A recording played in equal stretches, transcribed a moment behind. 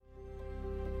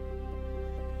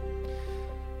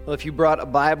Well, if you brought a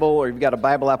Bible or you've got a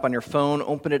Bible app on your phone,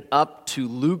 open it up to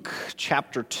Luke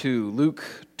chapter 2. Luke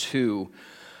 2.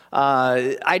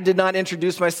 I did not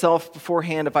introduce myself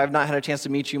beforehand. If I have not had a chance to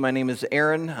meet you, my name is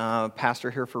Aaron,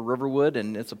 pastor here for Riverwood,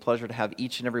 and it's a pleasure to have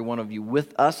each and every one of you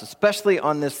with us, especially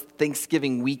on this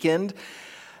Thanksgiving weekend.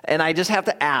 And I just have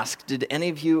to ask, did any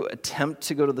of you attempt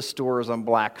to go to the stores on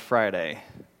Black Friday?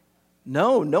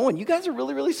 No one. You guys are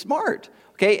really, really smart.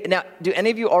 Okay, now, do any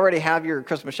of you already have your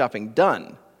Christmas shopping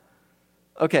done?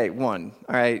 Okay, one.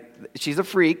 All right, she's a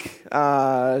freak,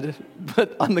 but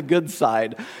on the good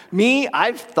side. Me,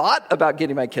 I've thought about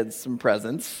getting my kids some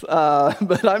presents,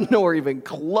 but I'm nowhere even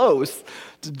close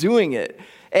to doing it.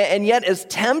 And yet, as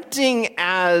tempting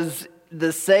as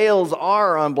the sales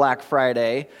are on Black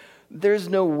Friday, there's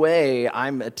no way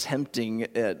I'm attempting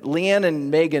it. Leanne and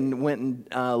Megan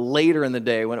went later in the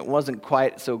day when it wasn't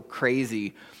quite so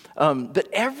crazy. But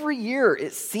every year,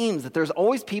 it seems that there's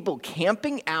always people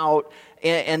camping out,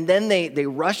 and then they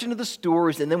rush into the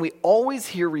stores, and then we always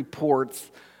hear reports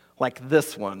like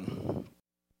this one.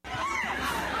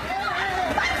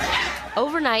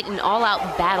 Overnight, an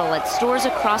all-out battle at stores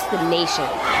across the nation.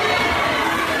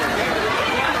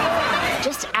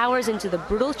 Just hours into the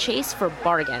brutal chase for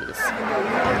bargains.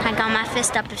 I got my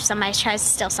fist up if somebody tries to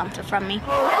steal something from me.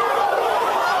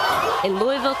 In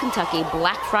Louisville, Kentucky,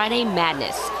 Black Friday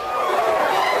madness.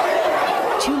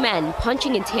 Two men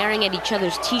punching and tearing at each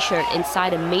other's t-shirt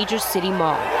inside a major city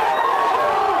mall.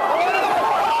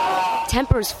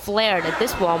 Tempers flared at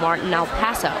this Walmart in El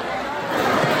Paso.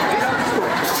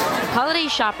 Holiday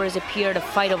shoppers appear to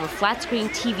fight over flat-screen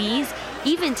TVs,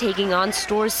 even taking on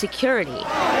stores' security.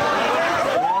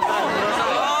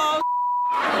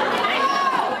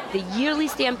 The yearly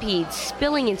stampede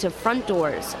spilling into front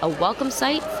doors, a welcome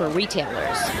sight for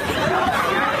retailers.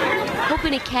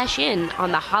 Hoping to cash in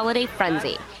on the holiday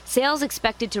frenzy. Sales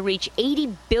expected to reach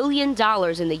 $80 billion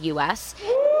in the U.S.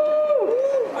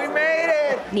 We made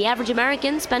it! The average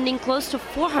American spending close to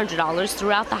 $400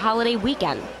 throughout the holiday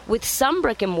weekend, with some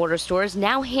brick-and-mortar stores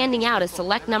now handing out a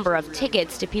select number of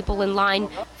tickets to people in line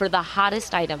for the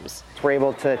hottest items. We're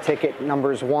able to ticket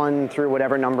numbers 1 through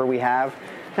whatever number we have.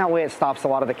 That way it stops a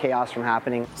lot of the chaos from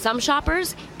happening. Some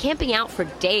shoppers camping out for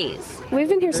days. We've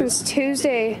been here since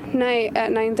Tuesday night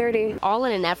at 9:30. All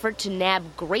in an effort to nab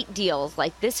great deals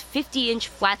like this 50-inch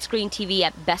flat-screen TV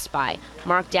at Best Buy,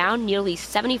 marked down nearly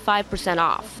 75%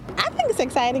 off. I think it's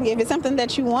exciting. If it's something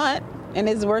that you want and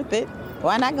it's worth it,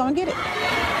 why not go and get it?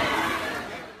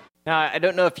 Now, I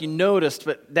don't know if you noticed,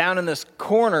 but down in this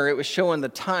corner, it was showing the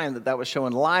time that was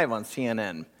showing live on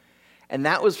CNN. And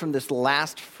that was from this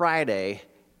last Friday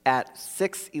at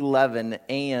 6:11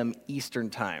 a.m.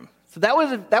 Eastern Time. So that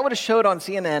would have showed on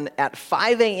CNN at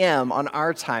 5 a.m. on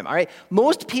our time. All right,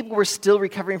 most people were still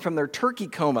recovering from their turkey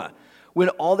coma when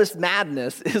all this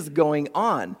madness is going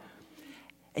on.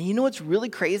 And you know what's really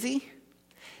crazy?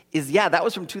 That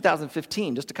was from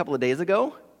 2015, just a couple of days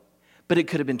ago. But it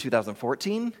could have been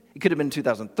 2014. It could have been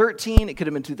 2013. It could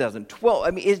have been 2012. I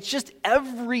mean, it's just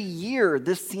every year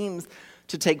this seems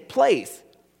to take place.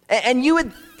 And you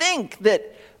would think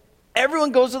that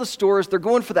everyone goes to the stores, they're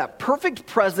going for that perfect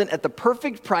present at the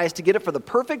perfect price to get it for the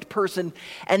perfect person,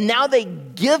 and now they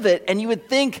give it, and you would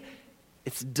think,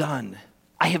 it's done.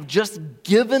 I have just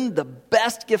given the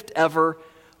best gift ever.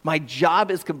 My job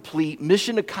is complete,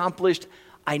 mission accomplished.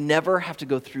 I never have to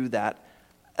go through that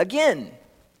again.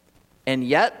 And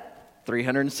yet,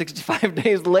 365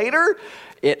 days later,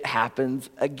 it happens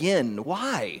again.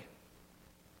 Why?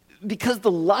 Because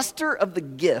the luster of the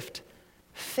gift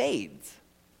fades.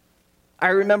 I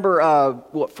remember,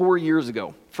 4 years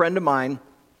ago, a friend of mine,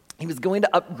 he was going to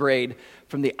upgrade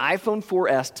from the iPhone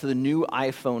 4S to the new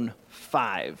iPhone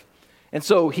 5. And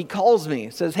so he calls me,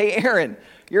 says, "Hey, Aaron,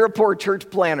 you're a poor church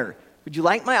planner. Would you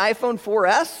like my iPhone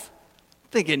 4S? I'm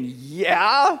thinking,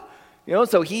 yeah.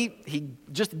 So he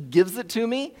just gives it to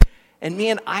me. And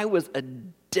man, I was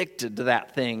addicted to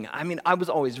that thing. I mean, I was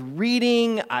always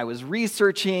reading, I was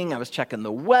researching, I was checking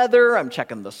the weather, I'm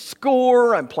checking the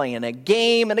score, I'm playing a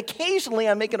game, and occasionally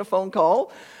I'm making a phone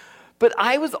call. But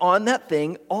I was on that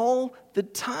thing all the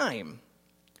time.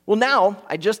 Well, now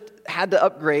I just had to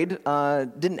upgrade.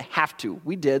 Didn't have to.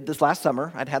 We did this last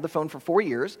summer. I'd had the phone for 4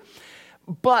 years.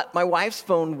 But my wife's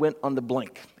phone went on the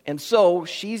blink. And so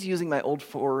she's using my old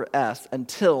 4S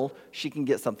until she can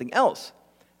get something else.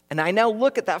 And I now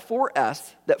look at that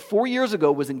 4S that 4 years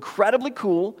ago was incredibly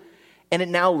cool, and it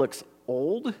now looks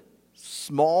old,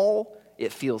 small,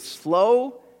 it feels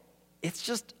slow. It's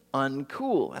just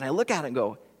uncool. And I look at it and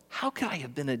go, how could I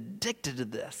have been addicted to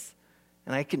this?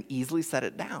 And I can easily set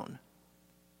it down.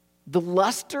 The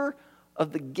luster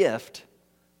of the gift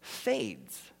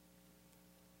fades.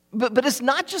 But it's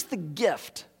not just the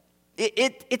gift.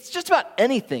 It's just about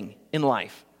anything in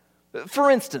life. For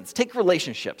instance, take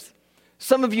relationships.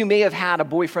 Some of you may have had a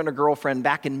boyfriend or girlfriend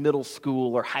back in middle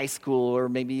school or high school, or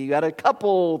maybe you had a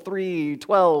couple, 3,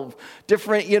 12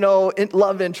 different,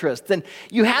 love interests. And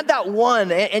you had that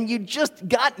one, and you just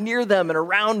got near them and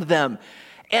around them.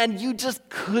 And you just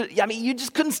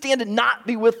couldn't stand to not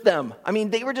be with them. I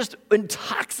mean, they were just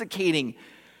intoxicating.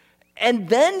 And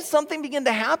then something began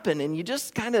to happen, and you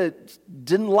just kind of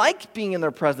didn't like being in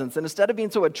their presence. And instead of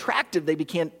being so attractive, they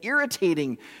became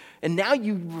irritating. And now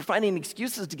you were finding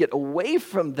excuses to get away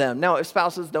from them. Now, if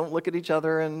spouses don't look at each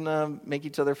other and make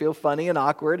each other feel funny and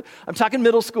awkward, I'm talking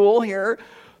middle school here,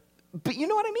 but you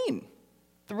know what I mean.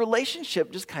 The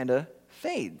relationship just kind of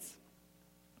fades.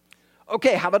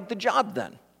 Okay, how about the job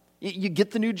then? You get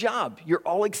the new job. You're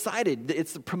all excited.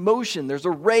 It's a promotion. There's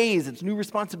a raise. It's new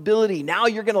responsibility. Now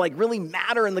you're going to really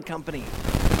matter in the company.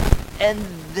 And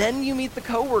then you meet the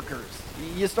coworkers.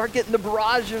 You start getting the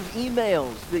barrage of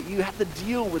emails that you have to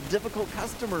deal with difficult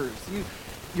customers.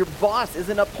 Your boss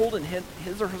isn't upholding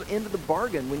his or her end of the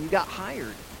bargain when you got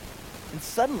hired. And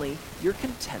suddenly, your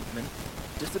contentment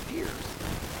disappears.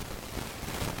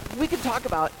 We could talk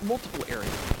about multiple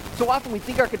areas. So often we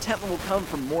think our contentment will come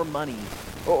from more money,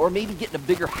 or maybe getting a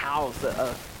bigger house,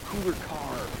 a cooler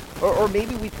car, or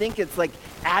maybe we think it's like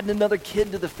adding another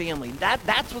kid to the family.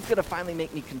 That's what's going to finally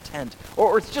make me content.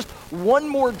 Or it's just one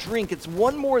more drink, it's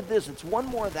one more this, it's one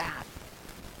more that.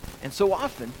 And so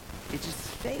often, it just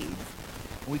fades,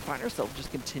 and we find ourselves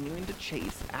just continuing to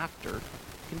chase after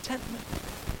contentment.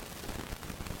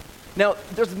 Now,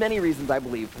 there's many reasons, I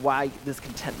believe, why this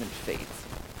contentment fades.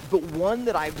 But one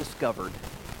that I've discovered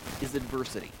is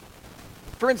adversity.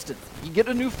 For instance, you get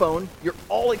a new phone, you're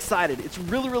all excited, it's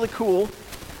really, really cool,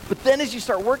 but then as you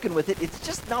start working with it, it's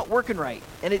just not working right,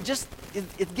 and it's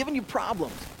giving you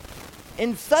problems.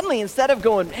 And suddenly, instead of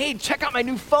going, hey, check out my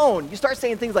new phone, you start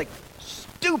saying things like,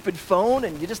 stupid phone,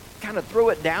 and you just kind of throw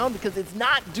it down because it's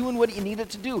not doing what you need it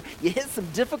to do. You hit some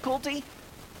difficulty,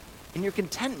 and your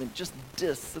contentment just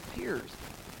disappears.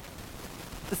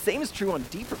 The same is true on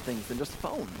deeper things than just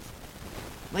phones.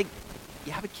 Like,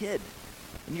 you have a kid,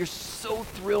 and you're so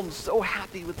thrilled and so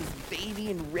happy with this baby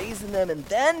and raising them, and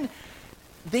then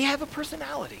they have a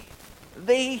personality.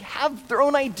 They have their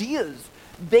own ideas.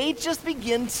 They just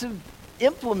begin to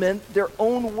implement their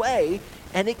own way,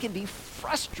 and it can be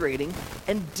frustrating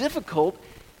and difficult.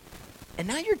 And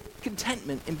now your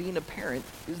contentment in being a parent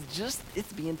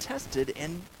it's being tested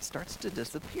and starts to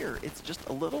disappear. It's just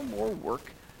a little more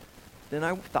work than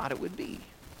I thought it would be.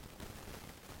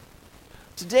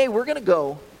 Today, we're going to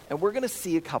go and we're going to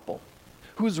see a couple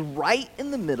who's right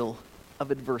in the middle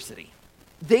of adversity.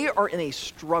 They are in a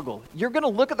struggle. You're going to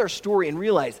look at their story and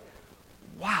realize,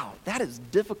 wow, that is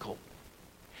difficult.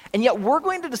 And yet we're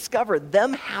going to discover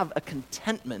them have a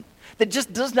contentment that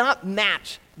just does not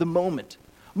match the moment.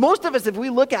 Most of us, if we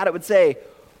look at it, would say,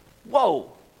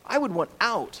 whoa, I would want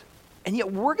out. And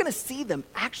yet we're going to see them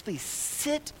actually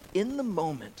sit in the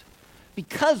moment,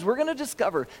 because we're going to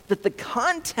discover that the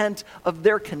content of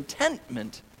their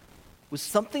contentment was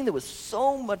something that was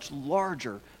so much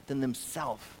larger than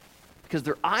themselves. Because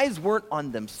their eyes weren't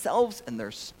on themselves and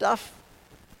their stuff.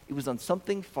 It was on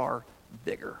something far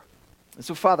bigger. And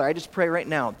so, Father, I just pray right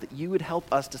now that you would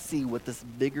help us to see what this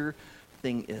bigger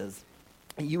thing is.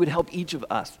 And you would help each of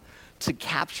us to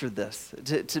capture this,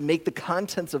 to make the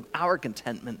contents of our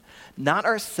contentment, not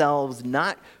ourselves,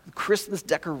 not Christmas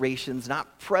decorations,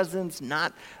 not presents,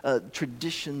 not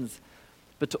traditions,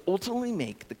 but to ultimately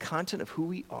make the content of who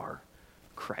we are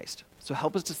Christ. So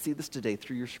help us to see this today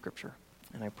through your scripture.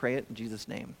 And I pray it in Jesus'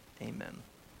 name, amen.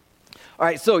 All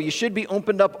right, so you should be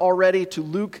opened up already to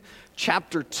Luke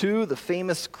chapter 2, the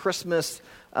famous Christmas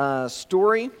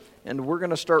story, and we're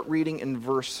going to start reading in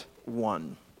verse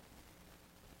 1.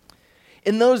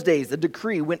 In those days, a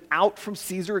decree went out from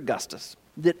Caesar Augustus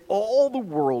that all the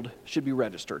world should be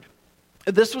registered.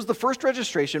 This was the first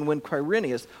registration when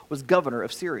Quirinius was governor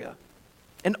of Syria.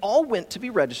 And all went to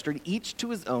be registered, each to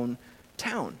his own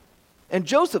town. And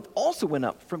Joseph also went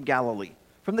up from Galilee,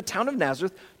 from the town of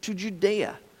Nazareth to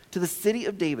Judea, to the city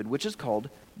of David, which is called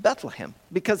Bethlehem,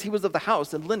 because he was of the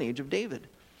house and lineage of David,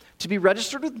 to be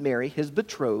registered with Mary, his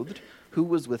betrothed, who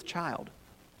was with child.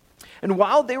 And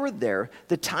while they were there,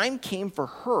 the time came for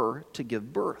her to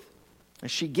give birth. And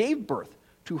she gave birth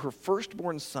to her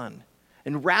firstborn son,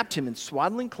 and wrapped him in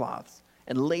swaddling cloths,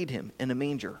 and laid him in a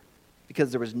manger,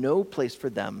 because there was no place for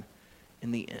them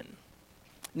in the inn.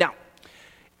 Now,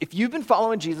 if you've been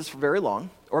following Jesus for very long,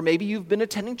 or maybe you've been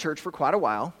attending church for quite a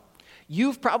while,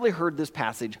 you've probably heard this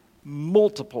passage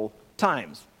multiple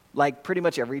times, like pretty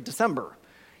much every December.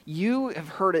 You have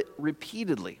heard it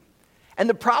repeatedly. And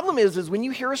the problem is when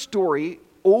you hear a story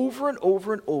over and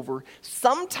over and over,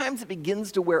 sometimes it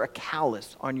begins to wear a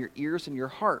callus on your ears and your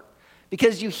heart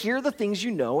because you hear the things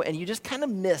you know and you just kind of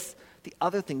miss the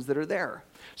other things that are there.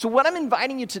 So what I'm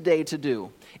inviting you today to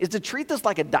do is to treat this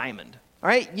like a diamond. All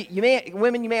right,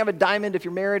 women, you may have a diamond if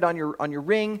you're married on your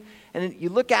ring, and you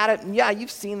look at it, and yeah,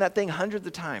 you've seen that thing hundreds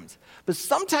of times. But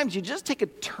sometimes you just take a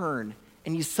turn,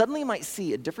 and you suddenly might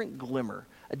see a different glimmer,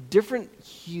 a different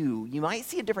hue. You might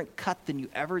see a different cut than you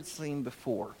ever seen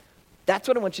before. That's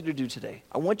what I want you to do today.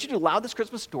 I want you to allow this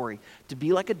Christmas story to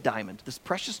be like a diamond, this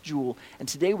precious jewel, and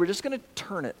today we're just going to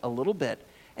turn it a little bit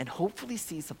and hopefully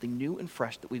see something new and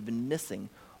fresh that we've been missing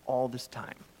all this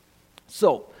time.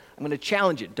 So, I'm going to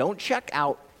challenge you. Don't check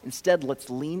out. Instead, let's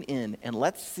lean in and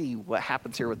let's see what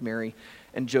happens here with Mary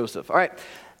and Joseph. All right.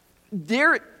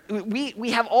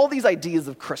 We have all these ideas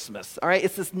of Christmas. All right.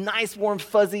 It's this nice, warm,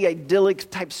 fuzzy, idyllic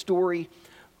type story.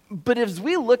 But as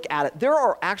we look at it, there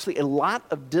are actually a lot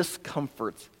of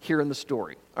discomforts here in the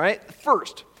story. All right.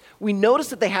 First, we notice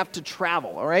that they have to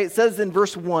travel. All right. It says in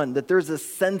verse 1 that there's a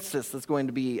census that's going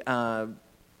to be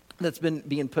that's been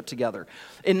being put together.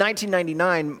 In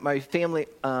 1999, my family,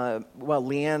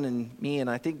 Leanne and me, and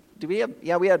I think, we had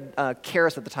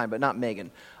Karis at the time, but not Megan.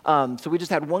 So we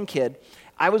just had one kid.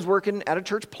 I was working at a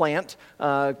church plant,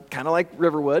 kind of like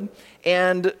Riverwood,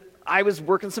 and I was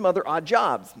working some other odd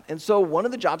jobs. And so one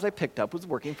of the jobs I picked up was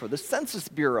working for the Census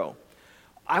Bureau.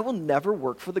 I will never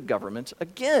work for the government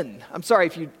again. I'm sorry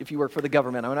if you work for the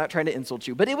government. I'm not trying to insult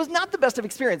you. But it was not the best of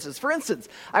experiences. For instance,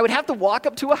 I would have to walk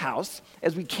up to a house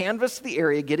as we canvassed the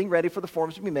area, getting ready for the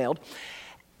forms to be mailed.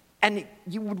 And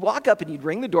you would walk up and you'd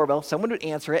ring the doorbell. Someone would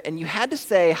answer it. And you had to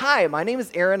say, "Hi, my name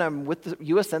is Aaron. I'm with the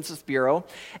U.S. Census Bureau.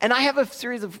 And I have a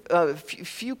series of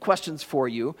few questions for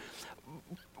you.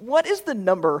 What is the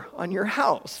number on your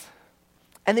house?"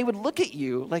 And they would look at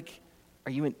you like,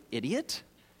 "Are you an idiot?"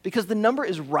 Because the number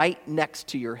is right next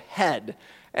to your head.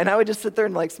 And I would just sit there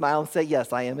and smile and say,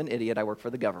 "Yes, I am an idiot. I work for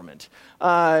the government."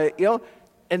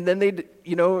 And then they'd,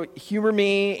 humor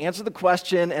me, answer the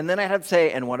question, and then I'd have to say,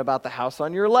 "And what about the house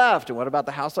on your left? And what about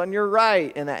the house on your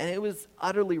right?" And it was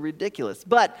utterly ridiculous.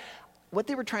 But what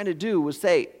they were trying to do was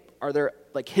say, are there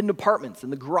hidden apartments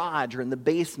in the garage or in the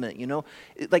basement?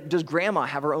 Does grandma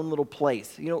have her own little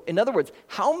place? In other words,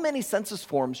 how many census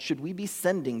forms should we be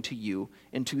sending to you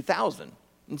in 2000?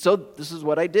 And so this is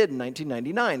what I did in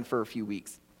 1999 for a few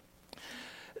weeks.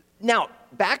 Now,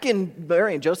 back in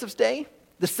Mary and Joseph's day,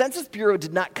 the Census Bureau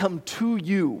did not come to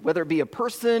you, whether it be a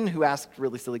person who asked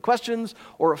really silly questions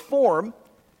or a form.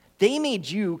 They made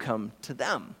you come to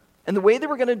them. And the way they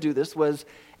were going to do this was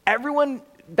everyone,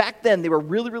 back then, they were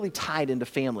really, really tied into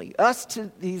family. Us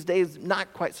to these days,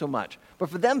 not quite so much. But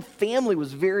for them, family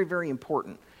was very, very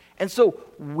important. And so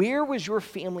where was your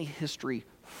family history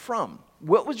from?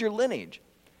 What was your lineage?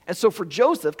 And so for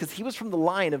Joseph, because he was from the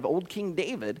line of old King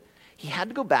David, he had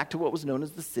to go back to what was known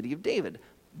as the city of David,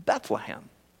 Bethlehem.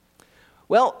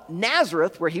 Well,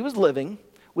 Nazareth, where he was living,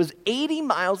 was 80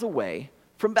 miles away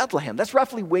from Bethlehem. That's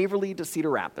roughly Waverly to Cedar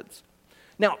Rapids.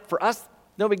 Now, for us,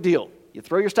 no big deal. You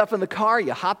throw your stuff in the car,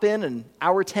 you hop in, and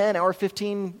hour 10, hour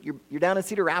 15, you're down in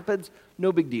Cedar Rapids,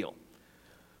 no big deal.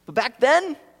 But back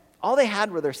then, all they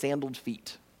had were their sandaled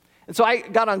feet. And so I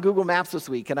got on Google Maps this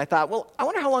week, and I thought, well, I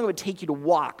wonder how long it would take you to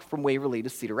walk from Waverly to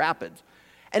Cedar Rapids.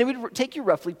 And it would take you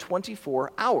roughly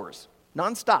 24 hours,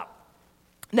 nonstop.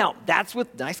 Now, that's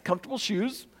with nice, comfortable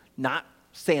shoes, not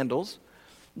sandals.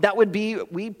 That would be,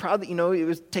 it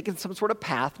was taking some sort of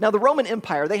path. Now, the Roman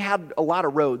Empire, they had a lot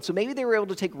of roads, so maybe they were able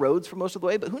to take roads for most of the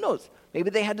way, but who knows?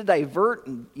 Maybe they had to divert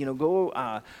and,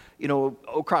 go,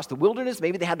 across the wilderness.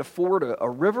 Maybe they had to ford a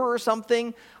river or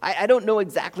something. I don't know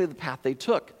exactly the path they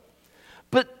took.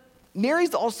 But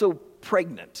Mary's also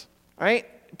pregnant, all right?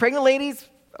 Pregnant ladies,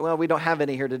 well, we don't have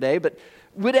any here today, but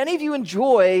would any of you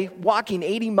enjoy walking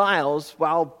 80 miles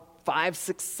while 5,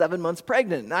 6, 7 months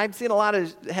pregnant? And I've seen a lot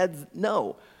of heads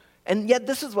no. And yet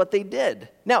this is what they did.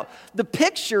 Now, the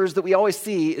pictures that we always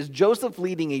see is Joseph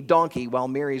leading a donkey while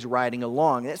Mary's riding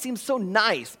along. And it seems so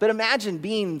nice, but imagine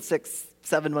being 6,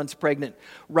 7 months pregnant,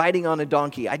 riding on a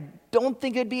donkey. I don't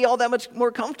think it'd be all that much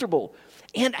more comfortable.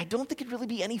 And I don't think it'd really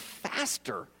be any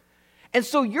faster. And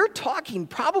so you're talking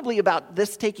probably about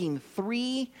this taking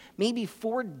 3, maybe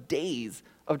 4 days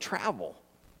of travel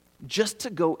just to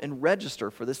go and register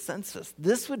for the census.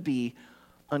 This would be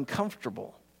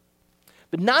uncomfortable.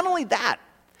 But not only that,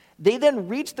 they then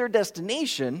reached their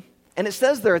destination, and it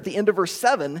says there at the end of verse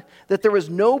 7 that there was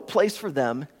no place for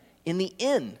them in the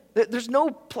inn. There's no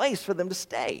place for them to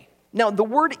stay. Now, the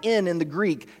word inn in the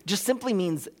Greek just simply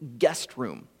means guest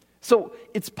room. So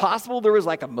it's possible there was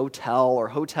like a motel or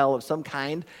hotel of some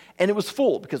kind, and it was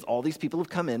full because all these people have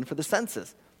come in for the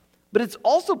census. But it's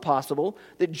also possible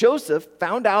that Joseph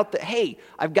found out that, hey,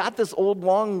 I've got this old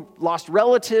long-lost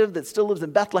relative that still lives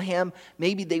in Bethlehem.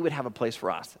 Maybe they would have a place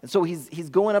for us. And so he's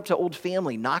going up to old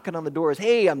family, knocking on the doors.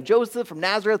 Hey, I'm Joseph from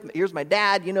Nazareth. Here's my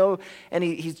dad, And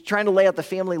he's trying to lay out the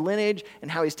family lineage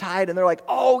and how he's tied. And they're like,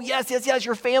 oh, yes,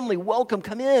 your family. Welcome,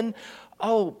 come in.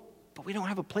 Oh, but we don't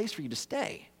have a place for you to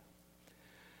stay.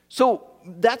 So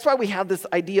that's why we have this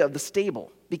idea of the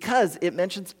stable, because it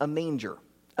mentions a manger.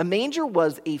 A manger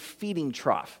was a feeding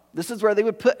trough. This is where they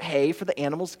would put hay for the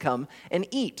animals to come and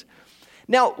eat.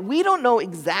 Now, we don't know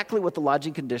exactly what the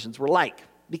lodging conditions were like,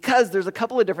 because there's a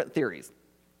couple of different theories.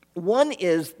 One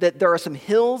is that there are some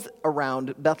hills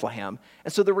around Bethlehem,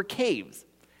 and so there were caves.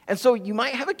 And so you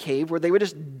might have a cave where they would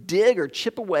just dig or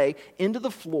chip away into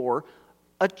the floor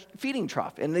a feeding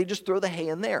trough, and they just throw the hay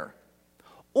in there.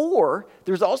 Or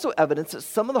there's also evidence that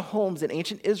some of the homes in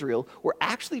ancient Israel were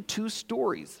actually 2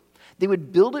 stories. They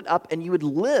would build it up, and you would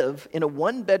live in a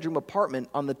 1-bedroom apartment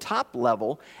on the top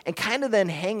level and kind of then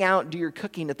hang out and do your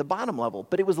cooking at the bottom level.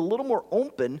 But it was a little more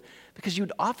open because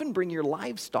you'd often bring your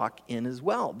livestock in as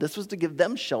well. This was to give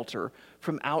them shelter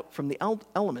from the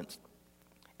elements.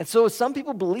 And so some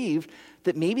people believed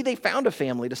that maybe they found a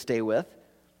family to stay with,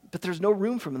 but there's no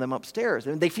room for them upstairs.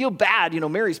 And they feel bad,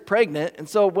 Mary's pregnant, and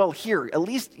so, well, here, at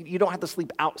least you don't have to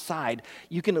sleep outside.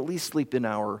 You can at least sleep in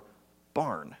our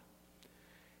barn.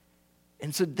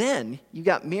 And so then you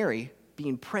got Mary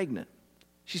being pregnant.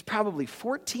 She's probably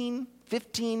 14,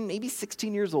 15, maybe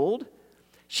 16 years old.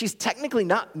 She's technically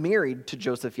not married to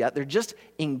Joseph yet. They're just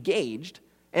engaged.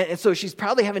 And so she's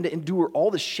probably having to endure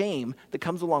all the shame that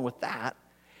comes along with that.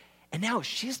 And now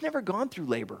she's never gone through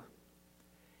labor.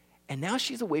 And now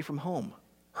she's away from home.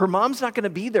 Her mom's not going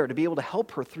to be there to be able to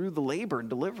help her through the labor and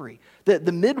delivery. The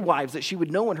midwives that she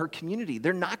would know in her community,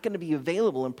 they're not going to be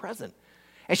available and present.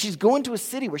 And she's going to a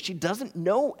city where she doesn't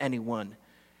know anyone.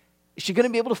 Is she going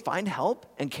to be able to find help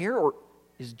and care? Or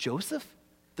is Joseph,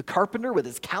 the carpenter with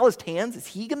his calloused hands, is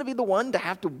he going to be the one to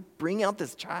have to bring out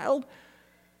this child?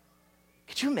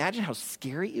 Could you imagine how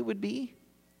scary it would be?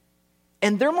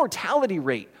 And their mortality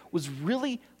rate was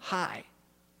really high,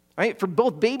 right? For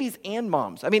both babies and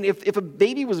moms. I mean, if a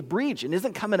baby was breech and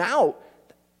isn't coming out,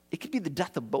 it could be the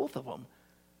death of both of them.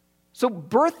 So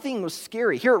birthing was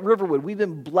scary. Here at Riverwood, we've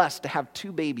been blessed to have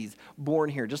 2 babies born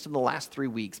here just in the last 3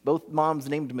 weeks. Both moms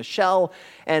named Michelle.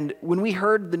 And when we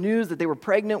heard the news that they were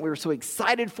pregnant, we were so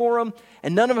excited for them.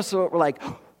 And none of us were like,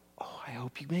 oh, I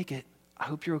hope you make it. I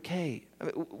hope you're okay. I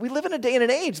mean, we live in a day and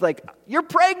an age like, you're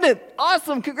pregnant.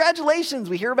 Awesome. Congratulations.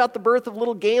 We hear about the birth of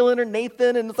little Galen or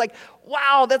Nathan, and it's like,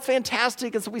 wow, that's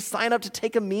fantastic. And so we sign up to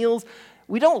take them meals.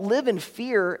 We don't live in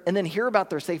fear and then hear about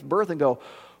their safe birth and go,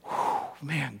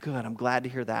 man, good, I'm glad to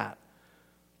hear that.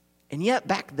 And yet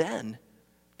back then,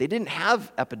 they didn't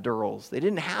have epidurals. They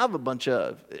didn't have a bunch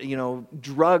of,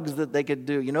 drugs that they could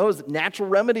do. It was natural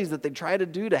remedies that they try to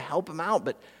do to help them out.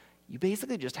 But you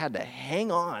basically just had to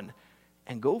hang on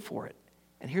and go for it.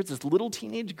 And here's this little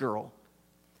teenage girl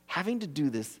having to do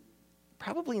this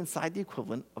probably inside the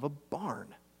equivalent of a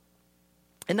barn.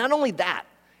 And not only that,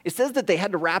 it says that they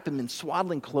had to wrap him in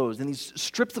swaddling clothes and these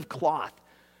strips of cloth.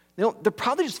 They're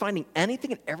probably just finding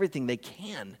anything and everything they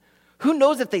can. Who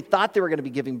knows if they thought they were going to be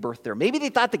giving birth there? Maybe they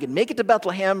thought they could make it to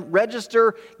Bethlehem,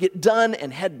 register, get done,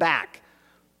 and head back.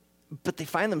 But they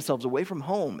find themselves away from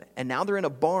home, and now they're in a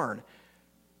barn,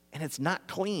 and it's not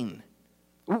clean.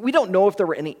 We don't know if there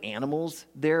were any animals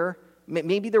there.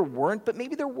 Maybe there weren't, but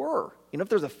maybe there were. If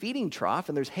there's a feeding trough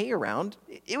and there's hay around,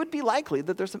 it would be likely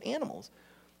that there's some animals.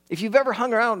 If you've ever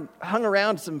hung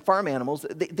around some farm animals,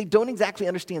 they don't exactly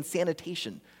understand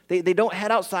sanitation. They don't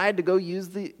head outside to go use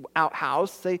the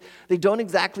outhouse. They don't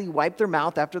exactly wipe their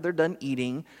mouth after they're done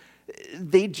eating.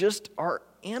 They just are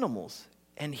animals.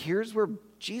 And here's where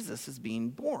Jesus is being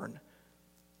born.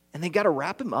 And they got to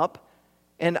wrap him up.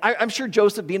 And I'm sure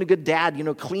Joseph, being a good dad,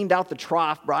 cleaned out the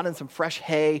trough, brought in some fresh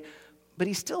hay. But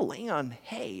he's still laying on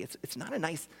hay. It's not a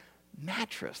nice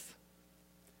mattress.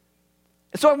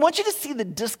 And so I want you to see the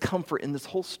discomfort in this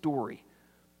whole story.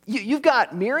 You've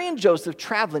got Mary and Joseph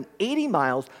traveling 80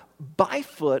 miles by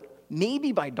foot,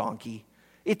 maybe by donkey.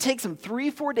 It takes them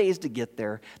 3-4 days to get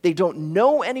there. They don't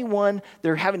know anyone.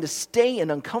 They're having to stay in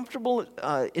an uncomfortable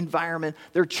environment.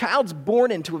 Their child's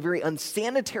born into a very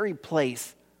unsanitary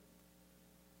place.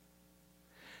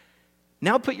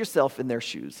 Now put yourself in their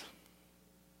shoes.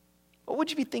 What would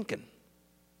you be thinking?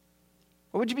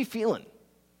 What would you be feeling?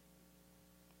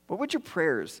 What would your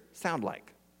prayers sound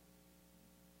like?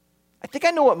 I think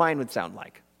I know what mine would sound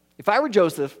like. If I were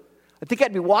Joseph, I think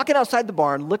I'd be walking outside the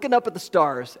barn, looking up at the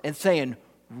stars and saying,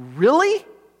 really?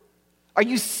 Are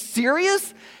you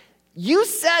serious? You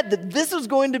said that this was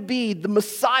going to be the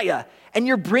Messiah, and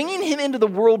you're bringing him into the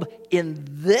world in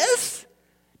this?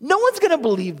 No one's going to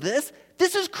believe this.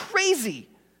 This is crazy.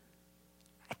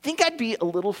 I think I'd be a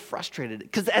little frustrated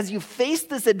because as you face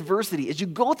this adversity, as you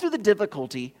go through the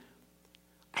difficulty,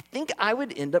 I think I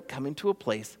would end up coming to a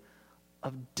place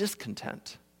of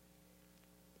discontent.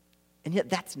 And yet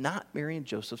that's not Mary and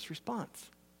Joseph's response.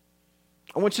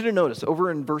 I want you to notice over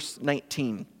in verse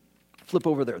 19, flip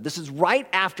over there. This is right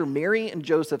after Mary and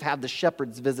Joseph have the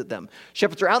shepherds visit them.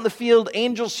 Shepherds are out in the field,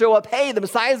 angels show up. Hey, the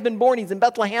Messiah's been born, he's in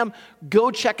Bethlehem. Go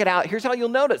check it out. Here's how you'll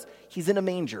notice. He's in a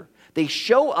manger. They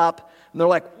show up and they're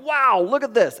like, wow, look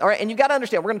at this. All right, and you got to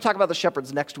understand, we're going to talk about the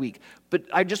shepherds next week. But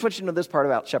I just want you to know this part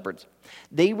about shepherds.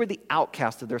 They were the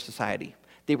outcasts of their society.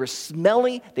 They were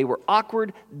smelly, they were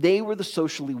awkward, they were the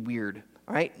socially weird.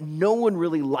 All right, no one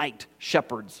really liked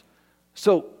shepherds.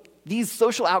 So these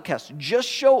social outcasts just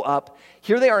show up.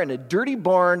 Here they are in a dirty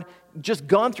barn, just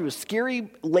gone through a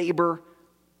scary labor.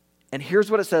 And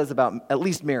here's what it says about at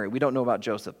least Mary. We don't know about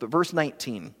Joseph, but verse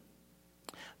 19.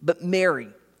 But Mary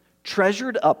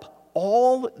treasured up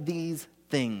all these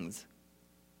things,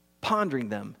 pondering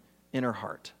them in her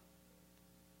heart.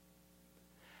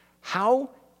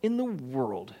 How in the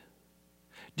world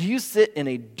do you sit in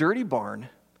a dirty barn,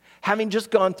 having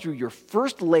just gone through your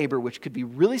first labor, which could be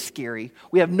really scary?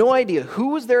 We have no idea who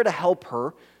was there to help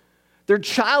her. Their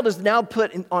child is now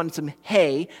put on some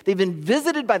hay. They've been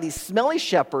visited by these smelly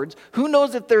shepherds. Who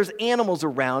knows if there's animals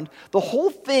around? The whole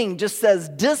thing just says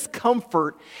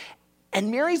discomfort.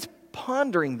 And Mary's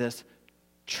pondering this,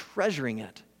 treasuring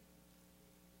it.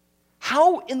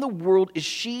 How in the world is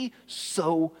she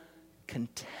so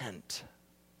content?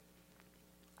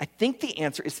 I think the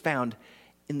answer is found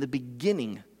in the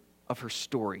beginning of her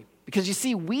story. Because you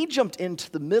see, we jumped into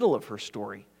the middle of her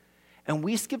story and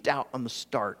we skipped out on the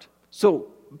start.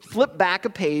 So flip back a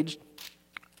page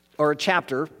or a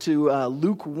chapter to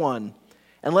Luke 1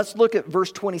 and let's look at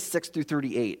verse 26 through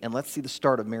 38 and let's see the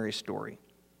start of Mary's story.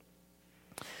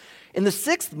 In the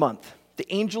 6th month,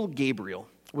 the angel Gabriel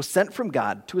was sent from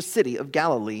God to a city of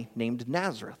Galilee named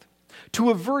Nazareth, to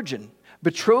a virgin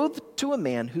betrothed to a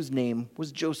man whose name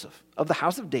was Joseph, of the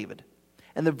house of David.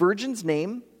 And the virgin's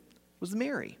name was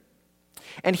Mary.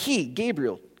 And he,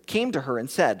 Gabriel, came to her and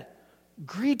said,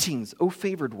 "Greetings, O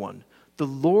favored one, the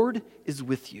Lord is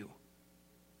with you."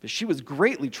 But she was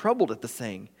greatly troubled at the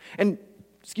saying, and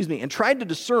tried to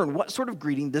discern what sort of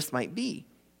greeting this might be.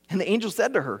 And the angel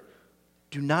said to her,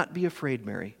 "Do not be afraid,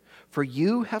 Mary, for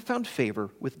you have found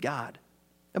favor with God.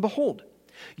 And behold,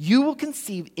 you will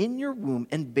conceive in your womb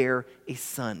and bear a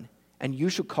son, and you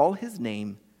shall call his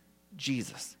name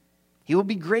Jesus. He will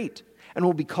be great and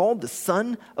will be called the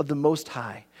Son of the Most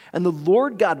High. And the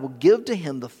Lord God will give to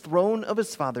him the throne of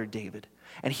his father David,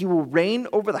 and he will reign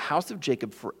over the house of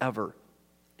Jacob forever.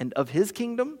 And of his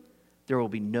kingdom there will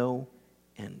be no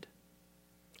end."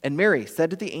 And Mary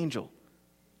said to the angel,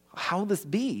 "How will this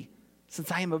be,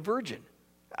 since I am a virgin?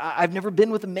 I've never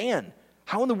been with a man.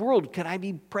 How in the world can I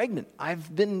be pregnant?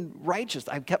 I've been righteous.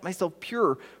 I've kept myself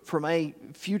pure for my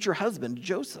future husband,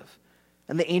 Joseph."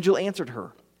 And the angel answered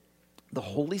her, "The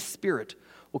Holy Spirit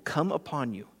will come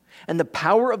upon you, and the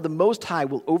power of the Most High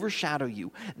will overshadow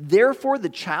you. Therefore, the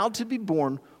child to be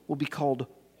born will be called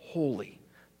Holy,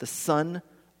 the Son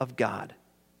of God.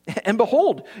 And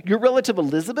behold, your relative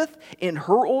Elizabeth, in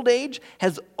her old age,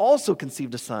 has also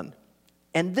conceived a son.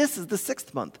 And this is the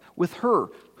 6th month with her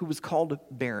who was called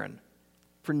barren.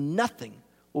 For nothing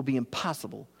will be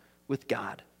impossible with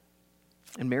God."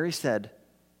 And Mary said,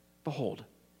 "Behold,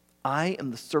 I am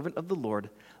the servant of the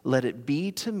Lord. Let it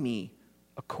be to me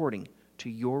according to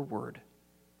your word."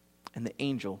 And the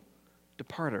angel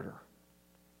departed her.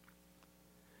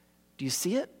 Do you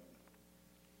see it?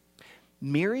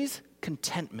 Mary's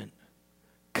contentment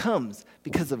comes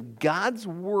because of God's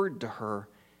word to her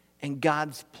and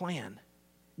God's plan.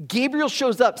 Gabriel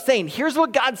shows up saying, here's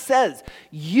what God says.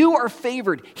 You are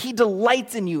favored. He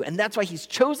delights in you. And that's why he's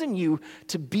chosen you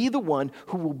to be the one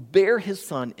who will bear his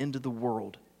son into the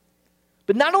world.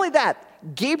 But not only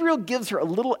that, Gabriel gives her a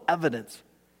little evidence.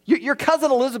 Your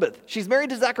cousin Elizabeth, she's married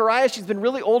to Zechariah. She's been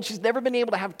really old. She's never been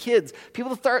able to have kids.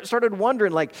 People started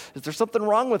wondering, like, is there something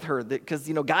wrong with her? Because,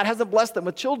 God hasn't blessed them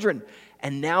with children.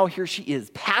 And now here she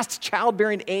is, past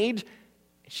childbearing age.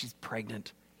 And she's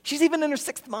pregnant. She's even in her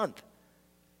 6th month.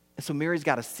 And so Mary's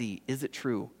got to see, is it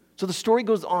true? So the story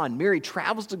goes on. Mary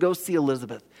travels to go see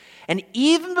Elizabeth. And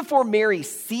even before Mary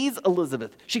sees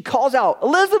Elizabeth, she calls out,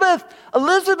 "Elizabeth,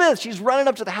 Elizabeth!" She's running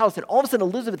up to the house. And all of a sudden,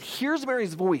 Elizabeth hears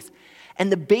Mary's voice.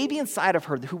 And the baby inside of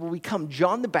her, who will become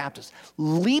John the Baptist,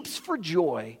 leaps for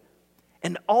joy.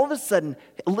 And all of a sudden,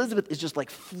 Elizabeth is just like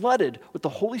flooded with the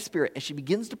Holy Spirit, and she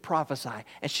begins to prophesy.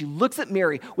 And she looks at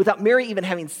Mary without Mary even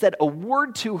having said a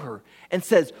word to her and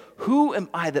says, "Who am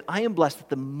I that I am blessed that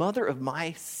the mother of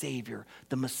my Savior,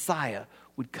 the Messiah,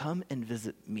 would come and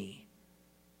visit me?"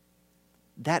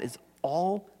 That is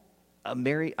all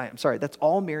that's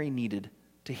all Mary needed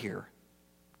to hear.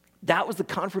 That was the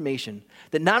confirmation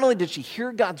that not only did she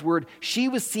hear God's word, she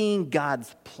was seeing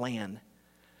God's plan.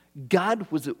 God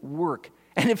was at work.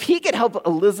 And if he could help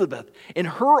Elizabeth in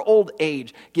her old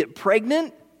age get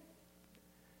pregnant,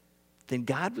 then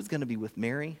God was going to be with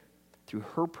Mary through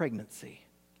her pregnancy.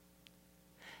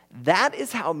 That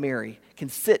is how Mary can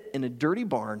sit in a dirty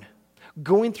barn,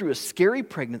 going through a scary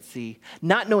pregnancy,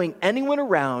 not knowing anyone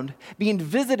around, being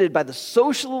visited by the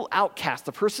social outcasts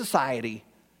of her society,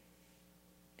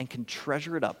 and can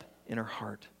treasure it up in her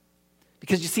heart.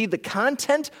 Because you see, the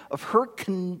content of her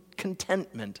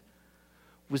contentment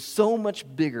was so much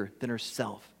bigger than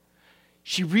herself.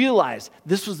 She realized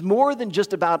this was more than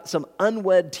just about some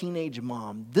unwed teenage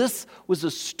mom. This was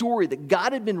a story that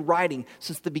God had been writing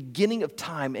since the beginning of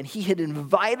time, and he had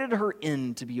invited her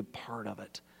in to be a part of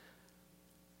it.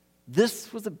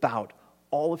 This was about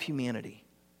all of humanity.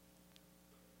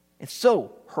 And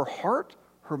so her heart,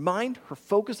 her mind, her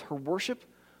focus, her worship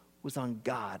was on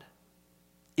God.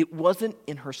 It wasn't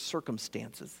in her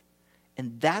circumstances.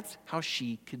 And that's how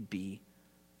she could be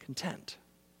content.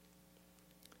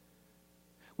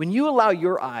 When you allow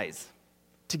your eyes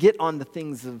to get on the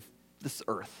things of this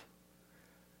earth,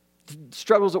 the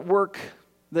struggles at work,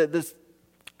 the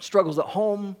struggles at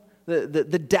home,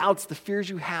 the doubts, the fears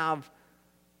you have,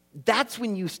 that's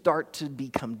when you start to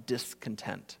become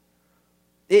discontent.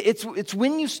 It's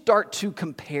when you start to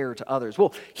compare to others.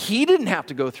 Well, he didn't have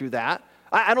to go through that.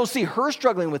 I don't see her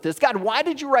struggling with this. God, why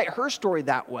did you write her story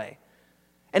that way?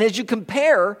 And as you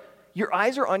compare, your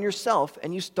eyes are on yourself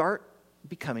and you start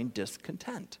becoming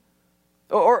discontent.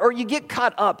 Or you get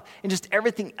caught up in just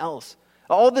everything else,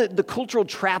 all the cultural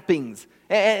trappings.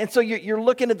 And so you're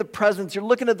looking at the presents, you're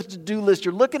looking at the to-do list,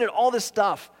 you're looking at all this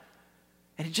stuff,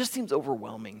 and it just seems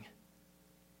overwhelming.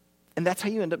 And that's how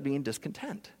you end up being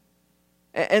discontent.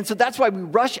 And so that's why we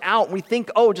rush out and we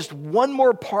think, oh, just one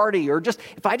more party, or just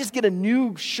if I just get a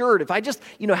new shirt, if I just,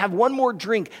 have one more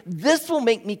drink, this will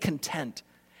make me content.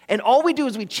 And all we do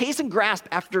is we chase and grasp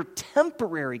after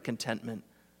temporary contentment.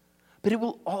 But it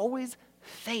will always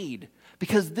fade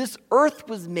because this earth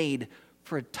was made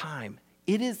for a time.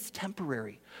 It is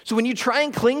temporary. So when you try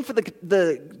and cling for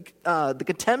the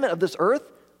contentment of this earth,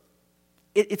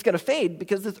 it's going to fade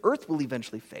because this earth will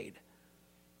eventually fade.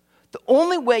 The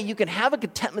only way you can have a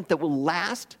contentment that will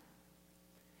last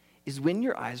is when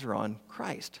your eyes are on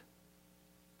Christ.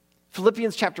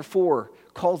 Philippians chapter 4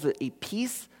 calls it a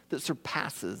peace that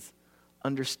surpasses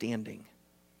understanding.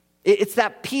 It's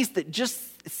that peace that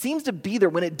just seems to be there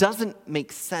when it doesn't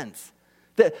make sense.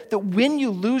 That when you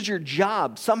lose your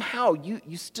job, somehow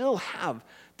you still have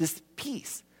this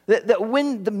peace. That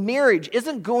when the marriage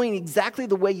isn't going exactly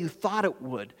the way you thought it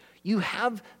would, you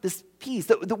have this peace.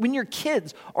 That when your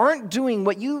kids aren't doing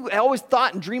what you always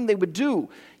thought and dreamed they would do,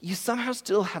 you somehow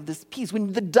still have this peace.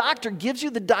 When the doctor gives you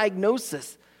the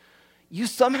diagnosis, you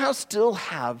somehow still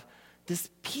have this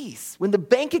peace. When the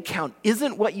bank account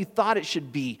isn't what you thought it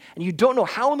should be, and you don't know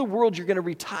how in the world you're going to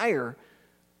retire,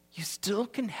 you still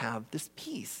can have this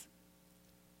peace.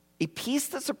 A peace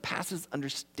that surpasses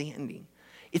understanding.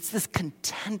 It's this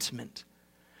contentment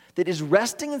that is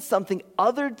resting in something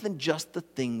other than just the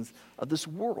things of this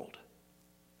world.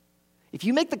 If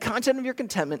you make the content of your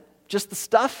contentment just the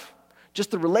stuff,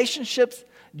 just the relationships,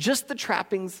 just the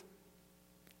trappings,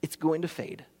 it's going to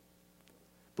fade.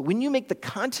 But when you make the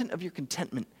content of your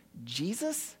contentment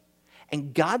Jesus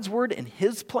and God's word and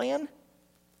his plan,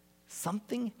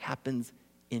 something happens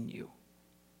in you.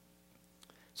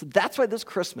 So that's why this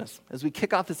Christmas, as we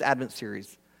kick off this Advent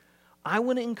series, I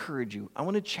want to encourage you, I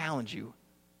want to challenge you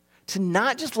to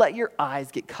not just let your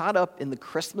eyes get caught up in the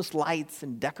Christmas lights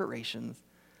and decorations,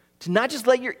 to not just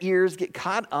let your ears get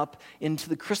caught up into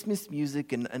the Christmas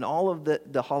music and all of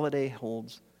the holiday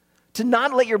holds, to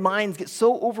not let your minds get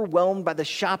so overwhelmed by the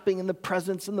shopping and the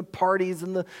presents and the parties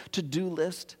and the to-do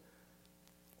list,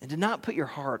 and to not put your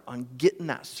heart on getting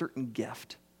that certain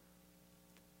gift.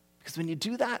 Because when you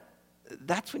do that,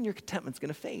 that's when your contentment's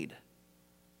going to fade.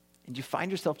 And you find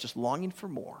yourself just longing for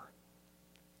more.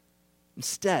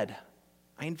 Instead,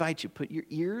 I invite you to put your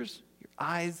ears, your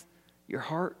eyes, your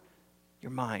heart,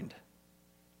 your mind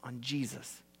on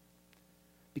Jesus.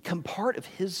 Become part of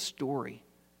his story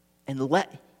and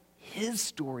let his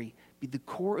story be the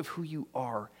core of who you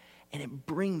are and it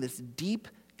bring this deep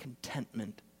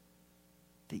contentment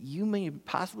that you may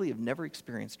possibly have never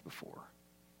experienced before.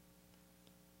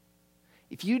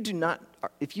 If you do not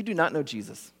know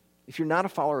Jesus, if you're not a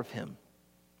follower of him,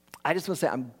 I just want to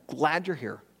say I'm glad you're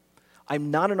here.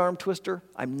 I'm not an arm twister.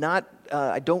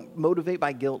 I don't motivate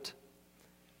by guilt.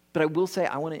 But I will say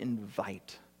I'll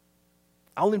invite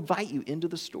you into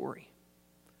the story.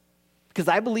 Because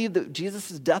I believe that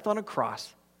Jesus' death on a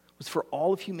cross was for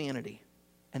all of humanity,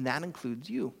 and that includes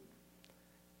you.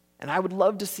 And I would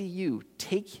love to see you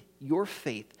take your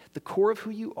faith, the core of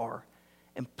who you are,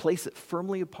 and place it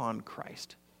firmly upon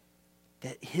Christ.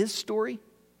 That his story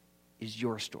is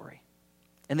your story.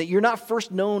 And that you're not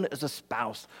first known as a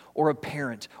spouse or a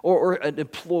parent or an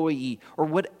employee or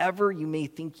whatever you may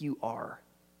think you are.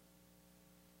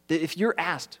 That if you're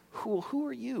asked, who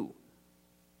are you?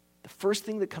 The first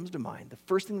thing that comes to mind, the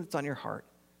first thing that's on your heart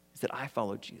is that I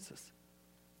follow Jesus.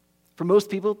 For most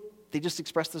people, they just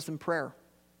express this in prayer.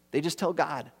 They just tell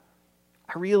God,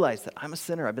 I realize that I'm a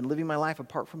sinner. I've been living my life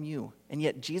apart from you. And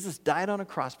yet Jesus died on a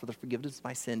cross for the forgiveness of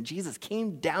my sin. Jesus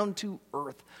came down to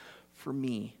earth for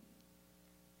me.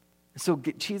 So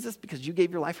Jesus, because you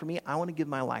gave your life for me, I want to give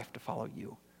my life to follow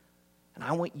you. And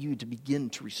I want you to begin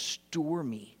to restore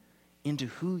me into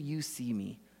who you see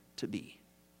me to be.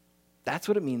 That's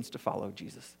what it means to follow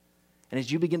Jesus. And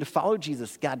as you begin to follow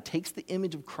Jesus, God takes the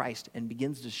image of Christ and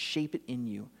begins to shape it in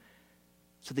you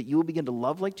so that you will begin to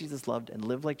love like Jesus loved and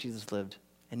live like Jesus lived,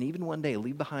 and even one day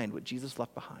leave behind what Jesus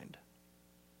left behind.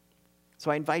 So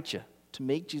I invite you to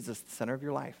make Jesus the center of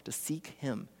your life, to seek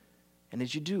him. And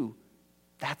as you do,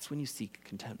 that's when you seek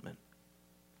contentment.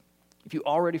 If you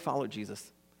already follow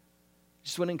Jesus, I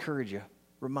just want to encourage you,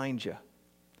 remind you,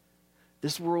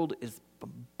 this world is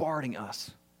bombarding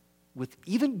us with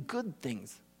even good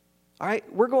things. All right,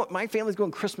 my family's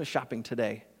going Christmas shopping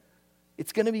today.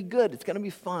 It's going to be good. It's going to be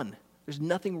fun. There's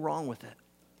nothing wrong with it.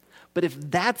 But if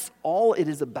that's all it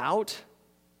is about,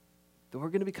 then we're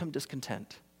going to become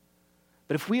discontent.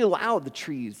 But if we allow the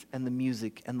trees and the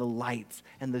music and the lights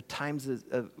and the times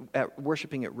of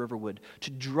worshiping at Riverwood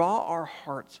to draw our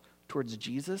hearts towards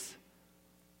Jesus,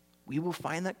 we will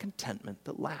find that contentment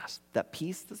that lasts, that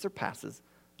peace that surpasses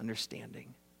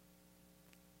understanding.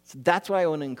 So that's why I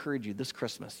want to encourage you this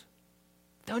Christmas.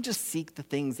 Don't just seek the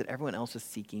things that everyone else is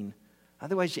seeking.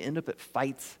 Otherwise, you end up at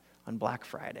fights on Black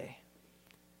Friday.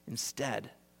 Instead,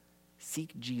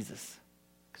 seek Jesus,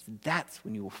 because that's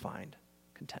when you will find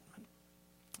contentment.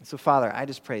 So, Father, I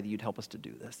just pray that you'd help us to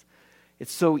do this.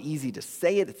 It's so easy to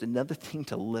say it. It's another thing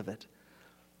to live it.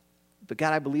 But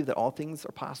God, I believe that all things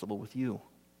are possible with you.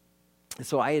 And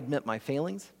so I admit my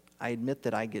failings. I admit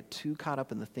that I get too caught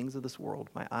up in the things of this world.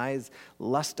 My eyes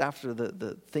lust after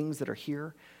the things that are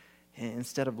here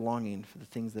instead of longing for the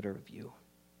things that are of you.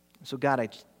 So God, I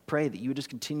pray that you would just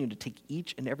continue to take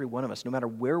each and every one of us, no matter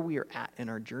where we are at in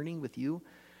our journey with you,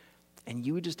 and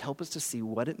you would just help us to see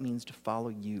what it means to follow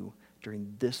you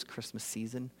during this Christmas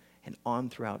season and on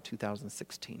throughout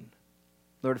 2016.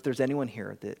 Lord, if there's anyone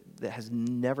here that has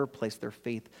never placed their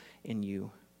faith in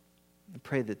you, I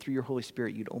pray that through your Holy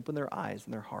Spirit, you'd open their eyes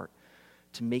and their heart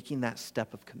to making that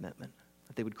step of commitment,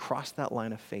 that they would cross that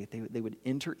line of faith. They would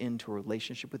enter into a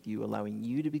relationship with you, allowing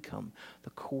you to become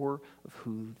the core of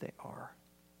who they are.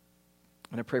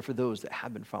 And I pray for those that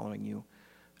have been following you,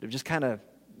 that have just kind of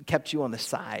kept you on the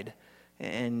side,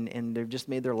 and they've just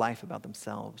made their life about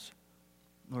themselves.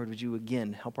 Lord, would you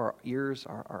again help our ears,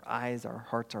 our eyes, our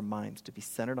hearts, our minds to be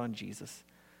centered on Jesus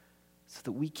so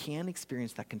that we can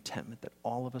experience that contentment that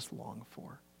all of us long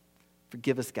for.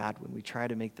 Forgive us, God, when we try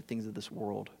to make the things of this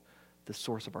world the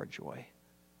source of our joy.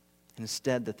 And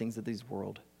instead, the things of this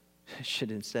world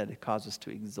should instead cause us to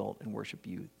exalt and worship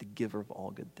you, the giver of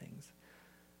all good things.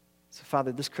 So,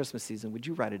 Father, this Christmas season, would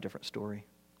you write a different story?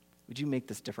 Would you make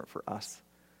this different for us?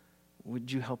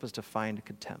 Would you help us to find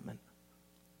contentment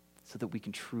so that we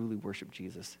can truly worship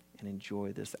Jesus and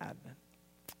enjoy this Advent?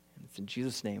 And it's in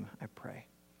Jesus' name I pray.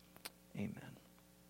 Amen.